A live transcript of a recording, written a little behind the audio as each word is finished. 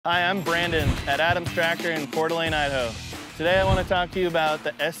Hi, I'm Brandon at Adams Tractor in Coeur d'Alene, Idaho. Today I want to talk to you about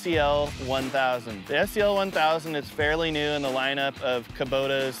the SCL1000. The SCL1000 is fairly new in the lineup of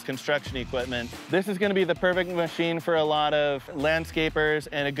Kubota's construction equipment. This is going to be the perfect machine for a lot of landscapers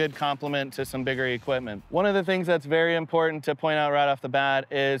and a good complement to some bigger equipment. One of the things that's very important to point out right off the bat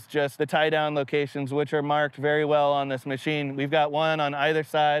is just the tie-down locations, which are marked very well on this machine. We've got one on either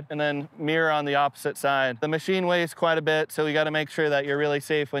side and then mirror on the opposite side. The machine weighs quite a bit, so we got to make sure that you're really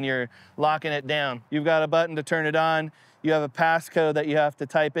safe when you're locking it down. You've got a button to turn it on. You have a passcode that you have to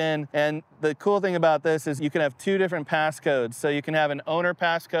type in. And the cool thing about this is you can have two different passcodes. So you can have an owner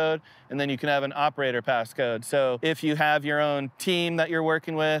passcode and then you can have an operator passcode. So if you have your own team that you're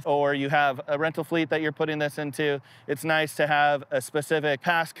working with or you have a rental fleet that you're putting this into, it's nice to have a specific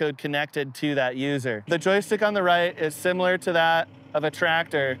passcode connected to that user. The joystick on the right is similar to that of a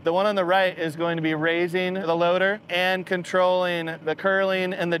tractor. The one on the right is going to be raising the loader and controlling the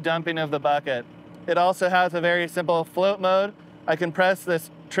curling and the dumping of the bucket. It also has a very simple float mode. I can press this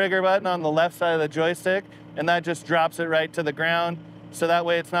trigger button on the left side of the joystick and that just drops it right to the ground. So that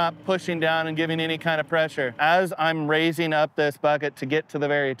way it's not pushing down and giving any kind of pressure. As I'm raising up this bucket to get to the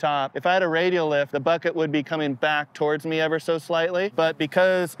very top, if I had a radial lift, the bucket would be coming back towards me ever so slightly. But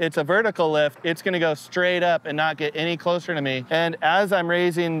because it's a vertical lift, it's gonna go straight up and not get any closer to me. And as I'm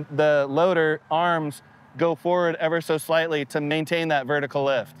raising the loader arms, go forward ever so slightly to maintain that vertical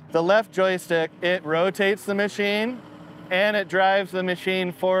lift. The left joystick, it rotates the machine and it drives the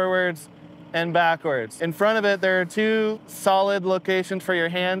machine forwards and backwards. In front of it, there are two solid locations for your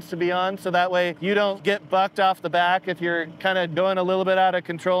hands to be on, so that way you don't get bucked off the back if you're kind of going a little bit out of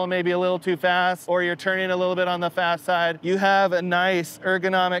control, maybe a little too fast, or you're turning a little bit on the fast side. You have a nice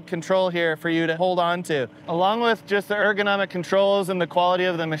ergonomic control here for you to hold on to. Along with just the ergonomic controls and the quality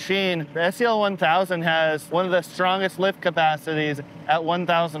of the machine, the SCL1000 has one of the strongest lift capacities at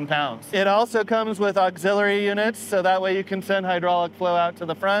 1,000 pounds. It also comes with auxiliary units, so that way you can send hydraulic flow out to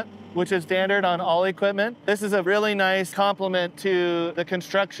the front, which is standard on all equipment. This is a really nice complement to the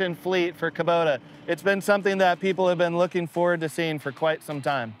construction fleet for Kubota. It's been something that people have been looking forward to seeing for quite some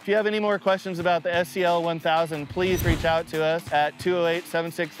time. If you have any more questions about the SCL1000, please reach out to us at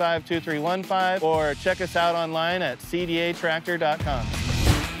 208-765-2315 or check us out online at cdatractor.com.